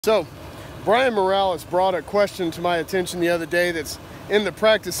So, Brian Morales brought a question to my attention the other day that's in the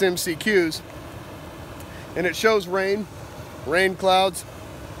practice MCQs, and it shows rain clouds,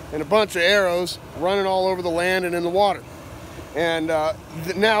 and a bunch of arrows running all over the land and in the water. And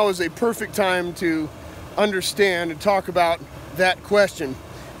now is a perfect time to understand and talk about that question.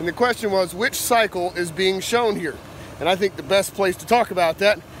 And the question was, which cycle is being shown here? And I think the best place to talk about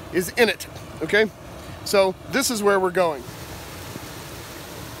that is in it, okay? So this is where we're going.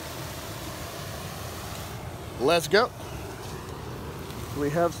 Let's go.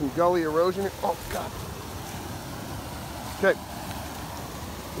 We have some gully erosion. Oh, God. Okay.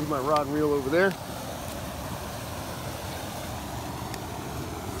 Leave my rod and reel over there.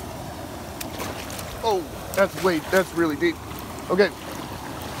 Oh, that's really deep. Okay.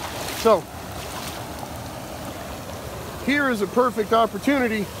 So, here is a perfect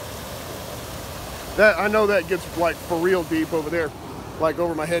opportunity. That I know that gets like for real deep over there, like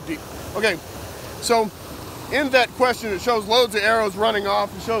over my head deep. Okay. So, in that question, it shows loads of arrows running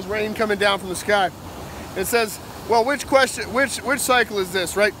off. It shows rain coming down from the sky. It says, well, which cycle is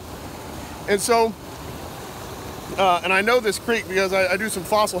this, right? And so, and I know this creek because I do some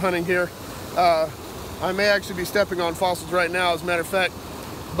fossil hunting here. I may actually be stepping on fossils right now, as a matter of fact.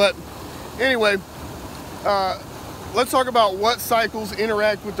 But anyway, let's talk about what cycles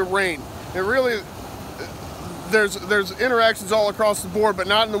interact with the rain. It really, there's interactions all across the board, but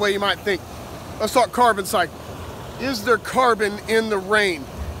not in the way you might think. Let's talk carbon cycle. Is there carbon in the rain?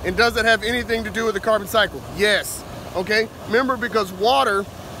 And does it have anything to do with the carbon cycle? Yes. Okay? Remember, because water,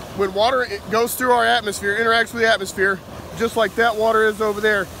 when water goes through our atmosphere, interacts with the atmosphere, just like that water is over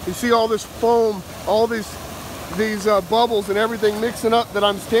there, you see all this foam, all these bubbles and everything mixing up that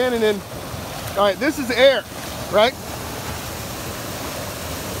I'm standing in. All right, this is air, right?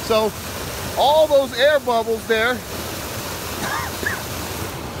 So all those air bubbles there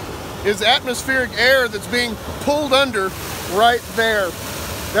is atmospheric air that's being pulled under right there.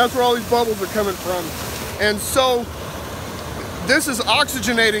 That's where all these bubbles are coming from. And so this is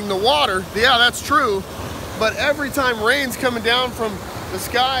oxygenating the water. Yeah, that's true. But every time rain's coming down from the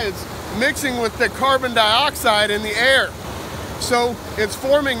sky, it's mixing with the carbon dioxide in the air. So it's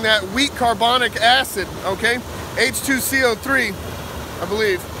forming that weak carbonic acid, okay? H2CO3, I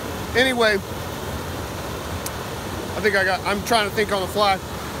believe. Anyway, I'm trying to think on the fly.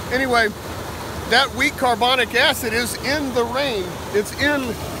 Anyway, that weak carbonic acid is in the rain. It's in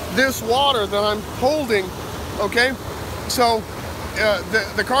this water that I'm holding, okay? So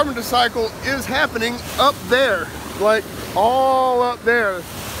the carbon cycle is happening up there, like all up there.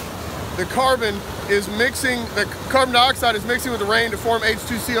 The carbon is mixing, the carbon dioxide is mixing with the rain to form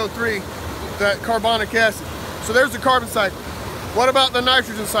H2CO3, that carbonic acid. So there's the carbon cycle. What about the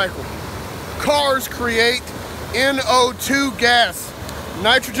nitrogen cycle? Cars create NO2 gas,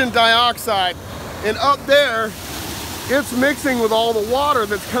 nitrogen dioxide, and up there it's mixing with all the water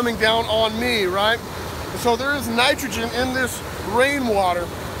that's coming down on me, right? So there is nitrogen in this rainwater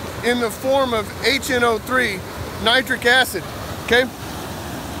in the form of HNO3, nitric acid, okay?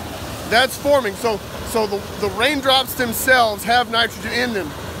 That's forming. So the raindrops themselves have nitrogen in them.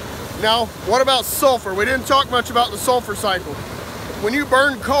 Now, what about sulfur? We didn't talk much about the sulfur cycle. When you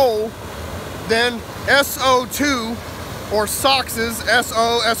burn coal, then SO2 or SOx's,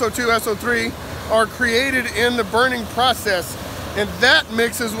 SO, SO2, SO3 are created in the burning process, and that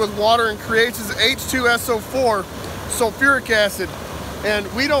mixes with water and creates H2SO4, sulfuric acid. And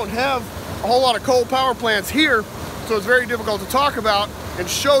we don't have a whole lot of coal power plants here, so it's very difficult to talk about and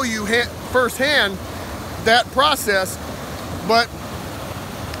show you firsthand that process. But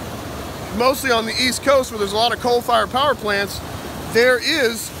mostly on the East Coast, where there's a lot of coal-fired power plants, there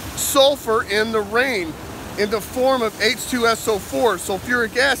is sulfur in the rain in the form of H2SO4,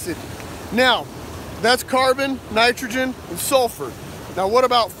 sulfuric acid. Now, that's carbon, nitrogen, and sulfur. Now, what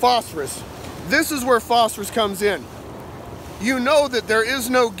about phosphorus? This is where phosphorus comes in. You know that there is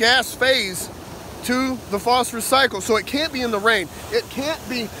no gas phase to the phosphorus cycle, so it can't be in the rain. It can't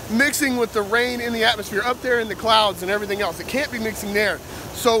be mixing with the rain in the atmosphere, up there in the clouds and everything else. It can't be mixing there.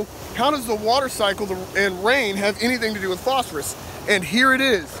 So how does the water cycle and rain have anything to do with phosphorus? And here it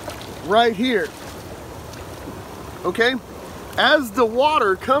is, right here. Okay? As the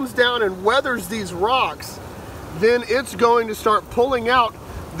water comes down and weathers these rocks, then it's going to start pulling out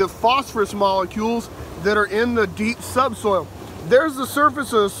the phosphorus molecules that are in the deep subsoil. There's the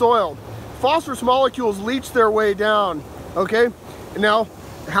surface of the soil. Phosphorus molecules leach their way down, okay? Now,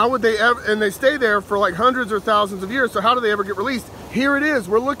 how would they ever, and they stay there for like hundreds or thousands of years, so how do they ever get released? Here it is,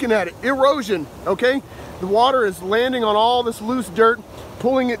 we're looking at it, erosion, okay? The water is landing on all this loose dirt,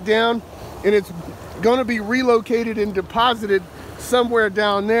 pulling it down, and it's gonna be relocated and deposited somewhere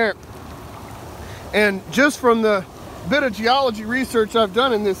down there. And just from the bit of geology research I've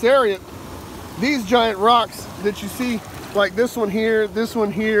done in this area, these giant rocks that you see, like this one here, these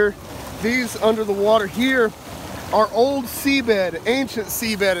under the water here, are old seabed, ancient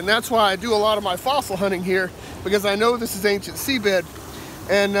seabed, and that's why I do a lot of my fossil hunting here, because I know this is ancient seabed.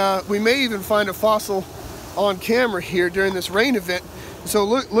 And we may even find a fossil on camera here during this rain event. So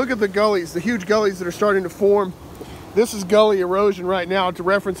look at the gullies, the huge gullies that are starting to form. This is gully erosion right now, to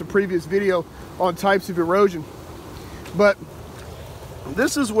reference a previous video on types of erosion. But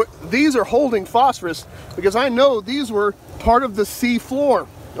this is what these are holding phosphorus, because I know these were part of the sea floor.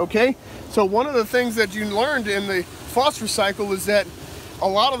 Okay, so one of the things that you learned in the phosphorus cycle is that a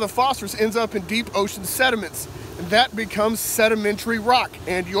lot of the phosphorus ends up in deep ocean sediments. That becomes sedimentary rock,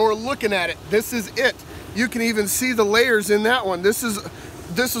 and you're looking at it. This is it. You can even see the layers in that one. This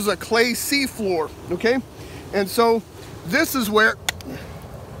is a clay sea floor. Okay, and so this is where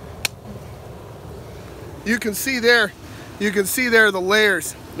you can see there. You can see there the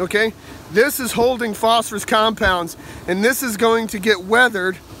layers. Okay, this is holding phosphorus compounds, and this is going to get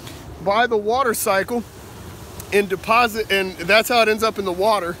weathered by the water cycle and deposit, and that's how it ends up in the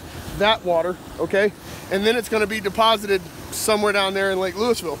water, that water. Okay, and then it's going to be deposited somewhere down there in Lake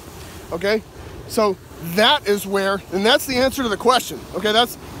Louisville. Okay, so that is where, and that's the answer to the question. Okay,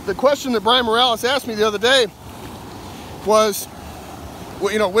 that's the question that Brian Morales asked me the other day, was,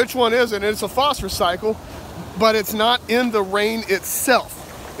 well, you know, which one is it? And it's a phosphorus cycle, but it's not in the rain itself.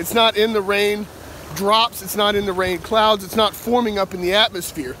 It's not in the rain drops, it's not in the rain clouds, it's not forming up in the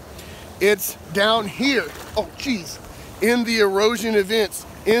atmosphere. It's down here, oh geez, in the erosion events,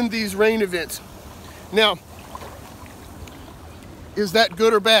 in these rain events. Now, is that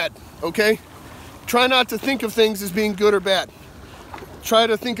good or bad? Okay, try not to think of things as being good or bad. Try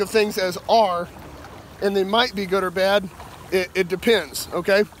to think of things as are, and they might be good or bad. It depends.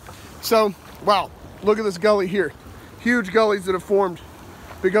 Okay, so wow, look at this gully here. Huge gullies that have formed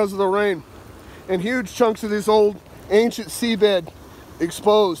because of the rain, and huge chunks of this old ancient seabed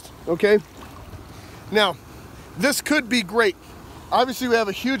exposed. Okay, now this could be great. Obviously we have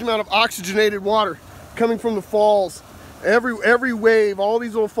a huge amount of oxygenated water coming from the falls. Every wave, all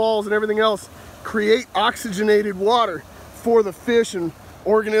these little falls and everything else create oxygenated water for the fish and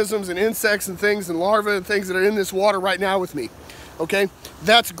organisms and insects and things and larvae and things that are in this water right now with me. Okay,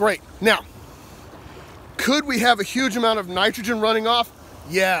 that's great. Now, could we have a huge amount of nitrogen running off?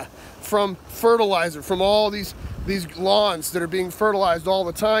 Yeah, from fertilizer, from all these lawns that are being fertilized all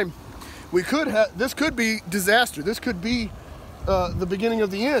the time. We could have, this could be disaster. This could be the beginning of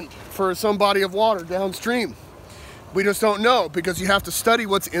the end for some body of water downstream. We just don't know, because you have to study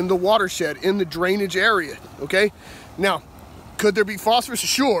what's in the watershed, in the drainage area. Okay, now, could there be phosphorus?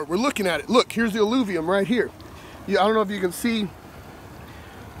 Sure, we're looking at it. Look, here's the alluvium right here. I don't know if you can see,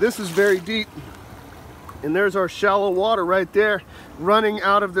 this is very deep, and there's our shallow water right there running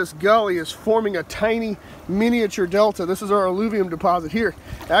out of this gully, is forming a tiny miniature delta. This is our alluvium deposit here.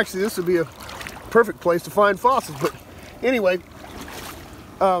 Actually, this would be a perfect place to find fossils, but anyway,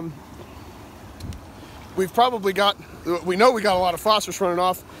 we've probably got, we know we got a lot of phosphorus running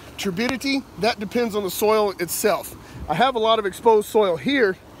off. Turbidity, that depends on the soil itself. I have a lot of exposed soil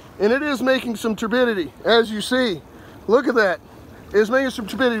here, and it is making some turbidity, as you see. Look at that. It's making some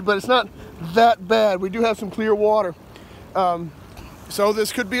turbidity, but it's not that bad. We do have some clear water. So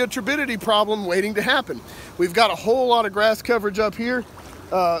this could be a turbidity problem waiting to happen. We've got a whole lot of grass coverage up here,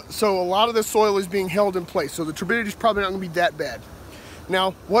 so a lot of this soil is being held in place. So the turbidity is probably not going to be that bad.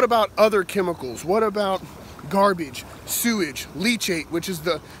 Now, what about other chemicals? What about garbage, sewage, leachate, which is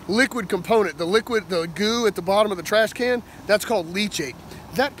the liquid component, the goo at the bottom of the trash can? That's called leachate.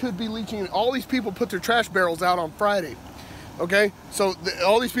 That could be leaching. All these people put their trash barrels out on Friday. Okay, so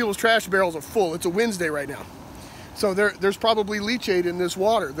all these people's trash barrels are full. It's a Wednesday right now. So there's probably leachate in this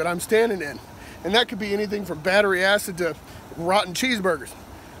water that I'm standing in. And that could be anything from battery acid to rotten cheeseburgers.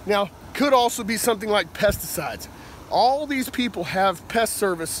 Now, could also be something like pesticides. All these people have pest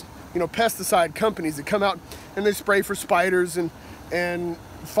service, you know, pesticide companies that come out and they spray for spiders and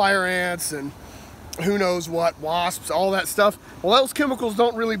fire ants and who knows what, wasps, all that stuff. Well, those chemicals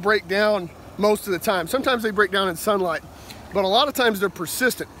don't really break down most of the time. Sometimes they break down in sunlight, but a lot of times they're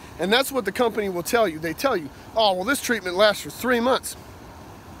persistent. And that's what the company will tell you. They tell you, oh, well, this treatment lasts for 3 months.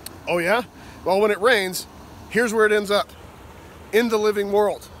 Oh yeah? Well, when it rains, here's where it ends up. In the living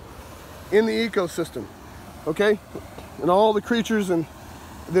world, in the ecosystem, okay? And all the creatures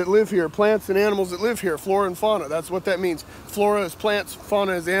that live here, plants and animals that live here, flora and fauna, that's what that means. Flora is plants,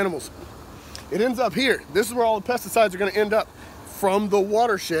 fauna is animals. It ends up here. This is where all the pesticides are gonna end up. From the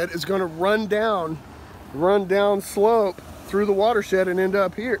watershed is gonna run down slope through the watershed and end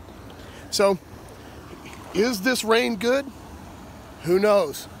up here. So is this rain good? Who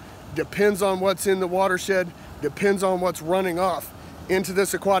knows? Depends on what's in the watershed, depends on what's running off into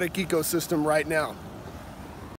this aquatic ecosystem right now.